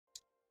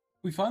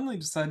We finally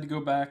decided to go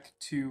back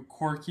to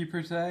Core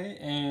Keeper today,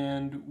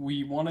 and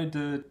we wanted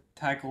to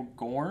tackle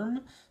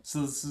Gorm.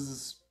 So this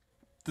is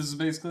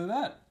basically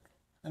that.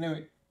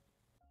 Anyway,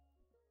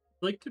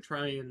 I'd like to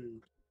try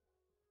and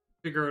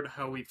figure out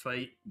how we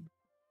fight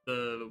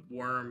the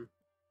worm.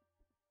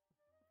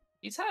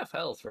 He's half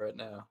health right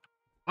now.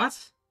 What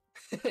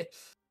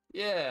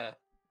Yeah,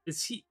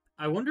 is he?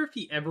 I wonder if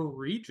he ever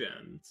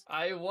regens.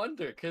 I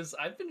wonder because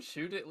I've been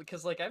shooting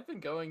because I've been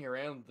going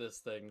around this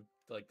thing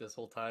this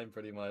whole time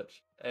pretty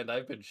much, and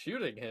I've been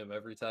shooting him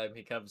every time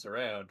he comes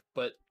around.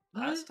 But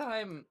What?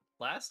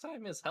 last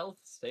time his health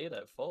stayed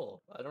at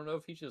full. I don't know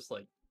if he just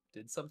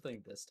did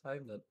something this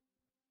time that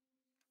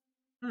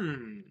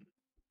Hmm.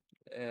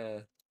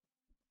 eh.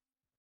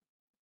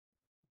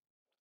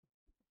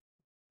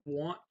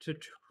 Want to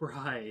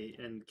try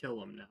and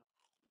kill him now?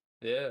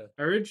 Yeah.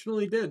 I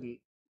originally didn't.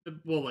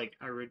 Well, I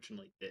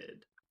originally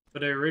did,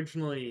 but I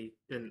originally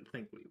didn't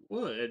think we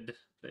would.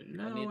 But I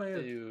now need I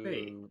have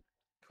faith. to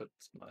put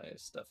my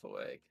stuff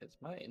away because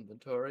my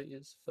inventory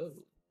is full.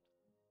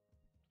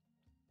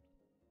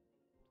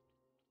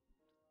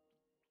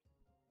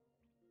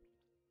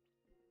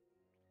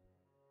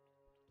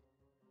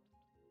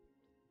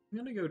 I'm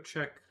gonna go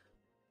check.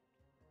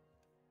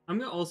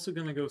 Also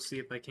gonna go see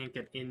if I can't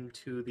get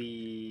into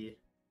the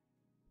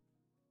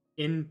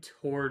in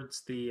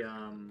towards the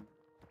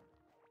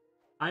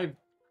Hive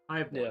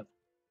Hive Yeah. one.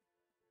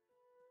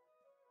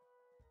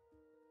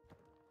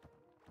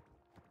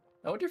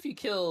 I wonder if you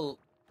kill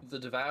the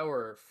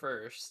Devourer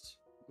first,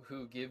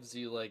 who gives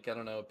you I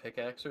don't know, a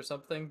pickaxe or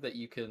something that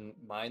you can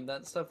mine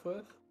that stuff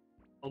with.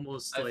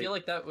 Almost I feel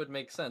like like that would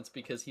make sense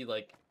because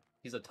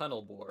he's a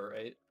tunnel borer,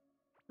 right?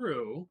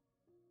 true.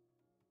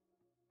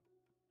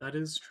 That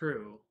is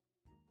true.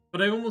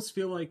 But I almost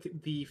feel like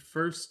the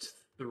first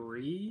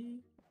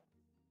three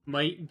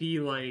might be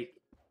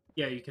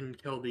yeah, you can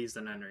kill these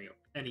in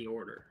any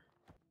order.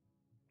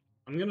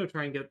 I'm gonna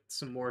try and get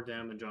some more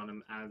damage on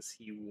him as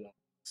he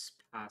walks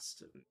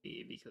past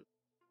me because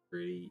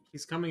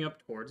he's coming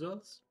up towards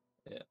us.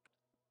 Yeah.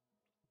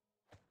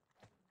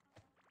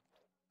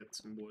 Get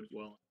some wood.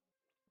 Well,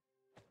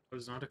 I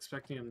was not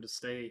expecting him to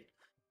stay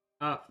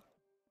up.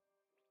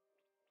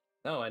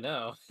 No, I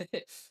know.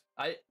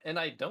 I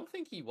don't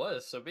think he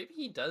was, so maybe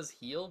he does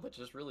heal, but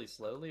just really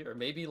slowly, or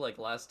maybe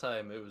last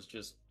time it was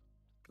just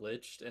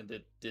glitched and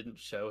it didn't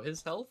show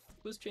his health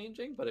was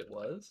changing, but it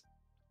was.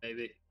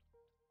 Maybe.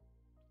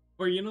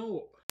 Or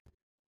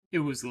it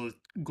was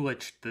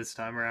glitched this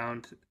time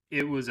around.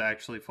 It was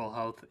actually full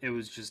health. It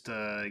was just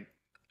a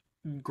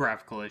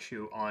graphical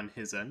issue on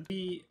his end.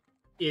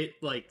 It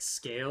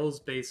scales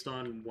based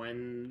on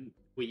when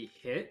we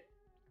hit,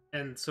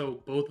 and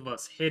so both of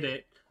us hit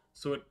it,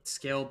 so it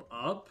scaled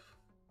up.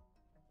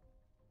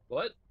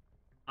 What?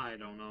 I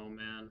don't know,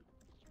 man.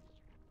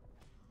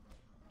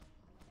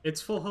 It's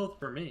full health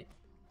for me.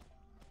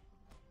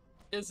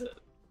 Is it?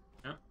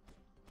 Yeah.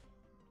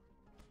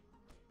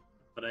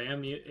 But I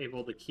am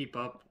able to keep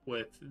up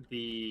with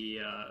the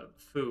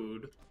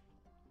food.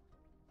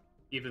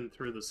 Even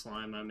through the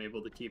slime, I'm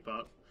able to keep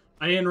up.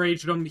 I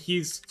enraged him.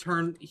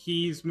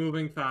 He's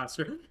moving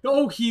faster.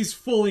 Oh, he's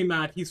fully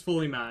mad. He's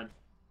fully mad.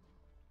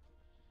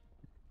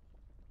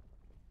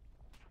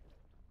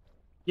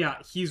 Yeah,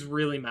 he's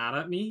really mad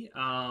at me.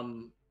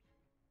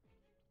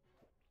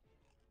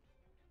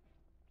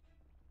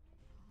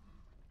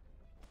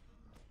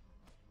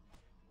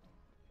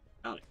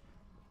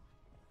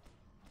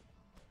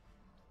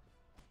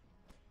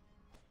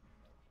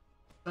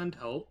 Send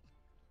help.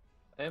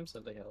 I am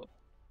sending help.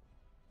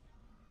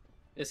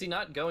 Is he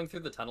not going through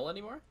the tunnel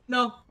anymore?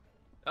 No.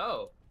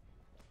 Oh.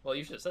 Well,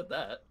 you should have said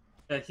that.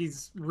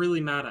 He's really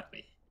mad at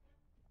me.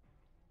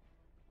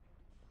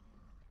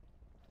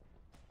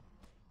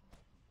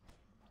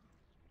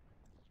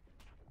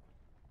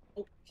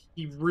 Oh,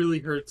 he really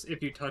hurts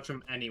if you touch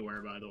him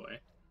anywhere, by the way.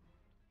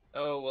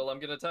 Oh, well, I'm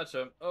gonna touch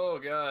him. Oh,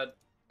 God.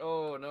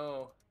 Oh,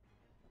 no.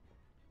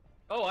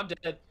 Oh, I'm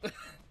dead.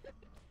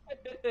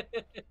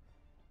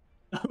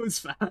 That was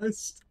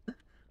fast.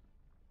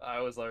 I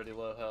was already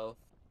low health.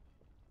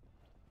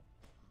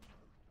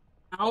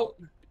 Ow.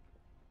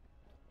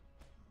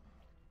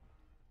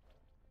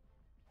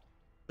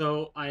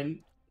 So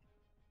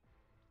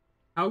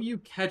how you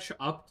catch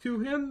up to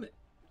him,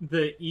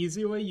 the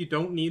easy way, you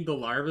don't need the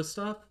larva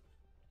stuff.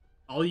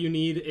 All you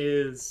need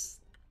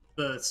is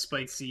the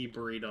spicy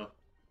burrito.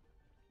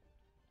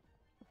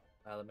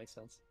 Ah, that makes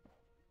sense.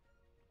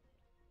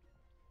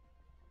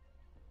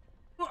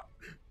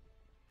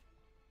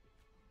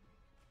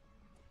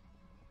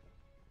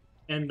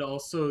 And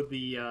also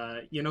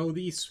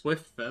the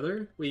swift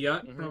feather we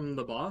got from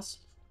the boss?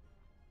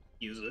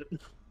 Use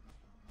it.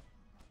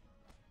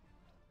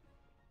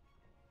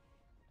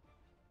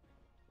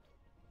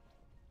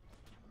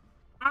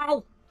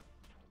 Ow!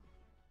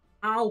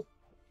 Ow!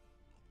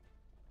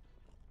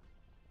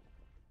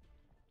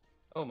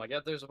 Oh my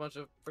god, there's a bunch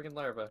of freaking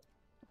larvae.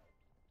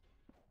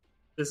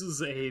 This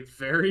is a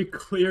very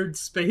cleared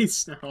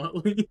space now, at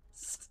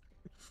least.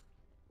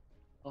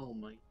 Oh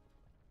my.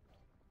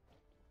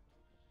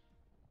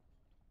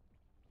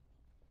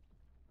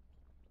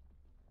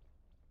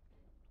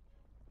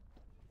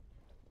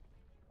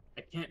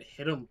 can't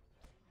hit him.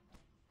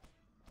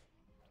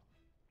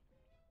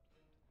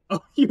 Oh,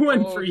 he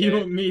went Oh, for you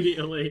okay.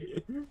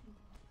 immediately.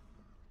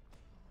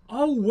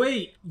 Oh,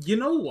 wait. You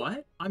know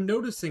what? I'm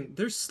noticing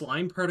there's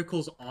slime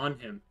particles on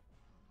him.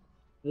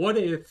 What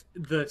if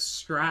the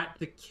strat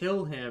to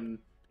kill him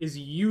is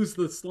use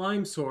the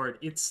slime sword,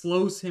 it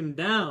slows him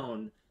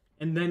down,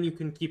 and then you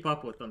can keep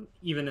up with him,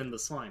 even in the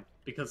slime,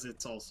 because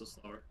it's also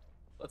slower.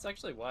 That's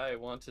actually why I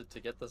wanted to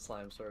get the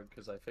slime sword,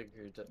 because I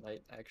figured it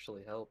might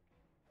actually help.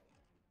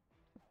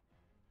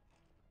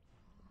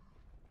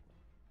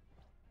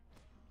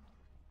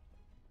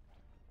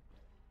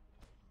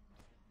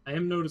 I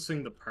am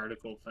noticing the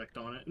particle effect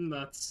on it, and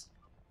that's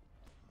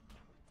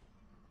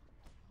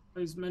what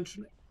I was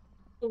mentioning.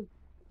 Oh,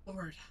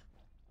 Lord.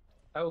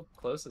 How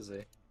close is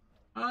he?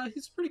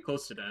 He's pretty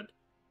close to dead.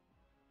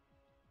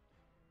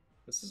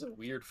 This is a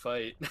weird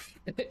fight.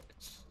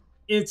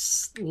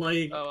 It's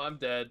like... Oh, I'm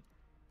dead.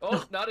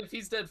 Oh, not if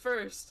he's dead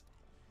first.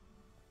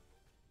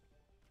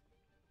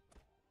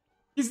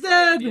 He's Bye,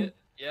 dead! idiot.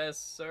 Yes,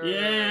 sir.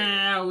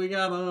 Yeah, we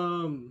got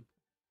him.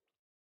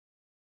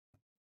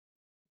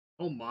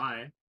 Oh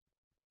my.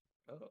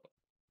 Oh.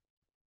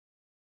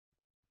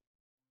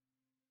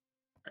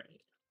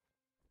 Alright.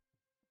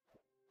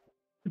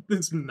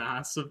 This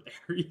massive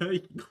area he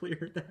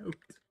cleared out.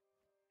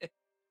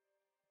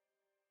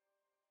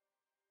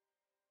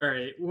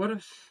 Alright, what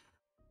if...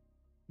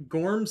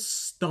 Ghorm's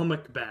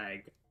stomach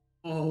bag.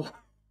 Oh,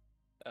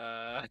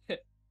 Did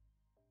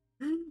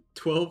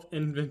 12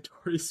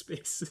 inventory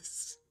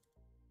spaces.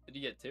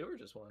 you get two or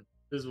just one?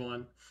 There's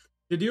one.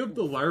 Did you have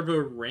the Oof.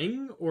 larva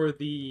ring or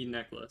the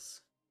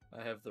necklace?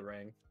 I have the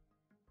ring.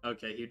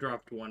 Okay, he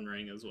dropped one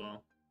ring as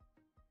well.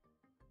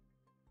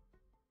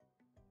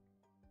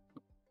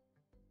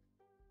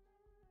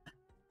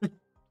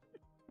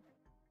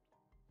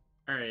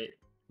 Alright,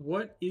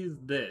 what is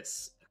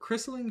this? A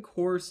crystalline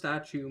core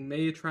statue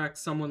may attract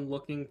someone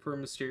looking for a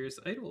mysterious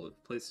idol if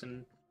placed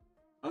in...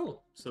 Oh,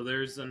 so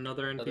there's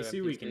another Another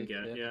NPC we can NPC,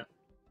 get, yeah. yeah.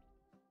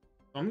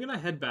 I'm gonna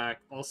head back.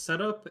 I'll set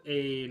up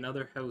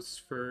another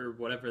house for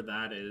whatever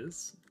that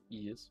is.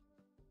 Yes.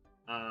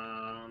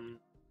 Um,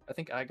 I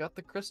think I got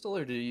the crystal,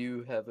 or do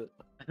you have it?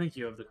 I think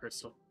you have the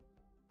crystal.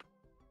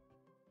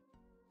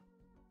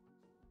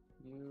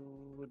 You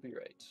would be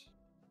right.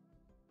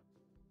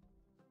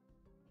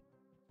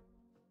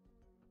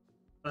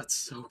 That's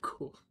so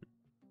cool.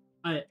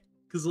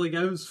 Cause like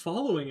I was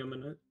following him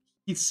and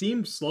he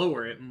seemed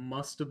slower. It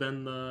must have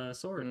been the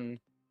sword.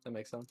 That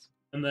makes sense.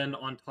 And then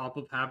on top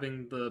of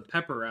having the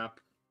pepper wrap,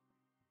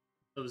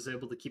 I was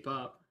able to keep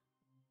up.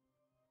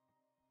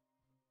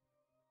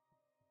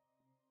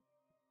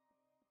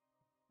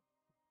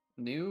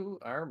 New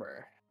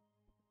armor.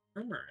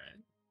 Armor,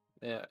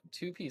 Yeah,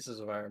 2 pieces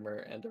of armor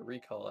and a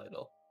recall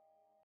idol.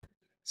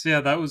 So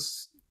yeah, that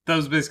was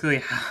basically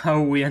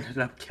how we ended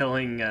up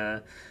killing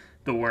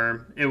the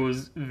worm. It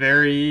was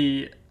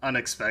very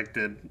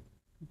unexpected.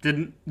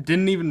 Didn't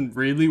even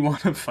really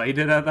want to fight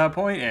it at that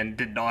point, and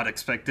did not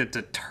expect it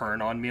to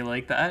turn on me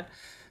like that.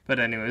 But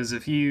anyways,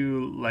 if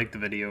you like the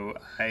video,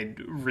 I'd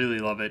really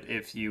love it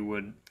if you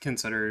would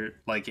consider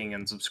liking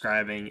and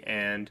subscribing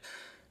and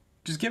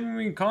just giving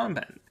me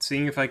comment,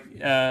 seeing if I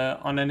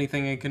on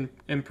anything I can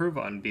improve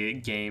on, be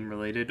it game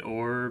related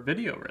or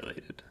video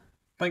related.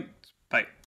 Thanks. Bye.